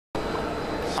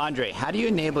Andre, how do you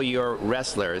enable your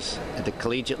wrestlers at the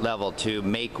collegiate level to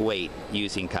make weight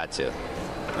using KAATSU?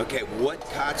 Okay, what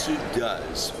KAATSU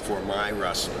does for my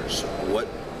wrestlers, what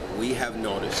we have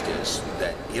noticed is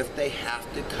that if they have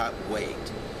to cut weight,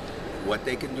 what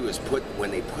they can do is when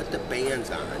they put the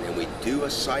bands on and we do a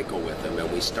cycle with them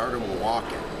and we start them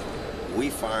walking,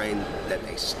 we find that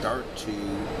they start to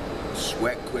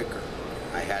sweat quicker.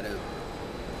 I had a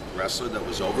wrestler that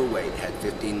was overweight, had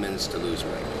 15 minutes to lose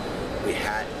weight. He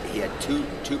had two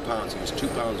pounds, he was 2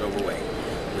 pounds overweight.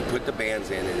 We put the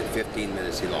bands in and in 15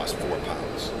 minutes he lost 4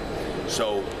 pounds.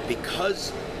 So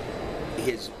because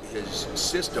his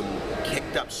system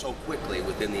kicked up so quickly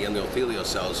within the endothelial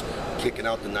cells, kicking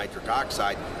out the nitric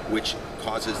oxide, which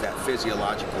causes that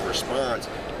physiological response,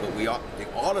 but the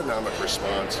autonomic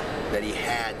response that he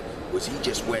had was he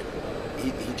just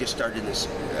started this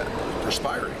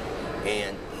perspiring.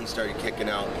 And he started kicking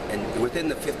out, and within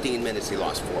the 15 minutes he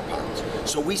lost 4 pounds.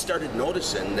 So we started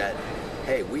noticing that,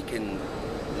 hey, we can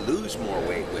lose more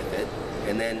weight with it,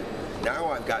 and then now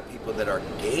I've got people that are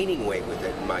gaining weight with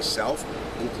it, myself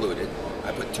included.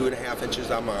 I put 2.5 inches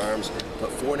on my arms,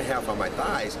 put 4.5 on my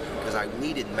thighs, because I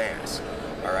needed mass,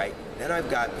 all right? Then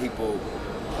I've got people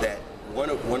that, one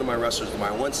of my wrestlers, my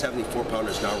 174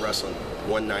 pounder is now wrestling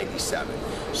 197.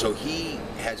 So he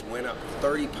has went up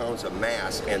 30 pounds of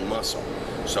mass and muscle.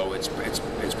 So it's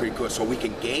pretty cool. So we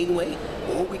can gain weight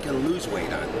or we can lose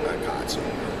weight on KAATSU,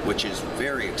 which is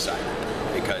very exciting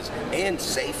and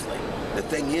safely. The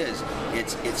thing is,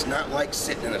 it's not like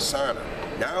sitting in a sauna.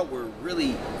 Now we're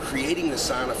really creating the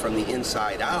sauna from the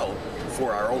inside out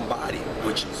for our own body,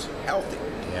 which is healthy.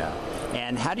 Yeah.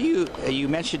 And how do you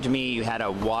mentioned to me you had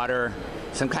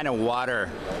some kind of water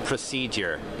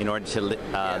procedure in order to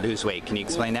lose weight. Can you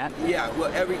explain that? Yeah, well,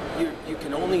 you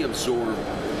can only absorb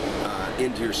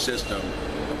into your system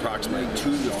approximately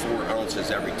 2 to 4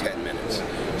 ounces every 10 minutes.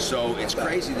 So it's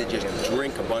crazy to just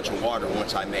drink a bunch of water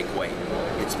once I make weight.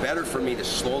 It's better for me to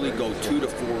slowly go 2 to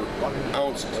 4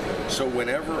 ounces. So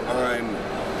whenever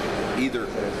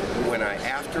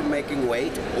after making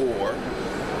weight or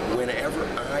whenever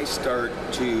I start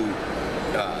to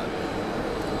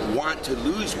want to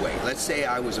lose weight, let's say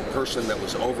I was a person that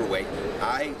was overweight,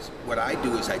 what I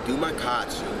do is I do my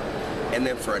KAATSU, and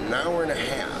then for an hour and a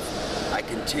half, I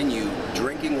continue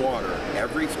drinking water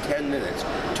every 10 minutes,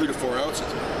 2 to 4 ounces.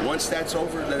 Once that's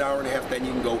over that hour and a half, then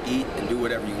you can go eat and do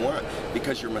whatever you want,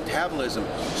 because your metabolism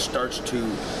starts to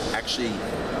actually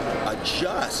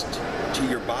adjust to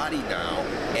your body now,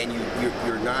 and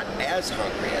you're not as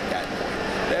hungry at that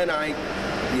point.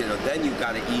 Then you've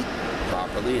got to eat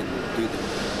properly and do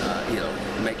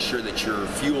make sure that you're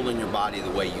fueling your body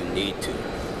the way you need to.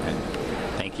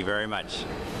 Thank you very much.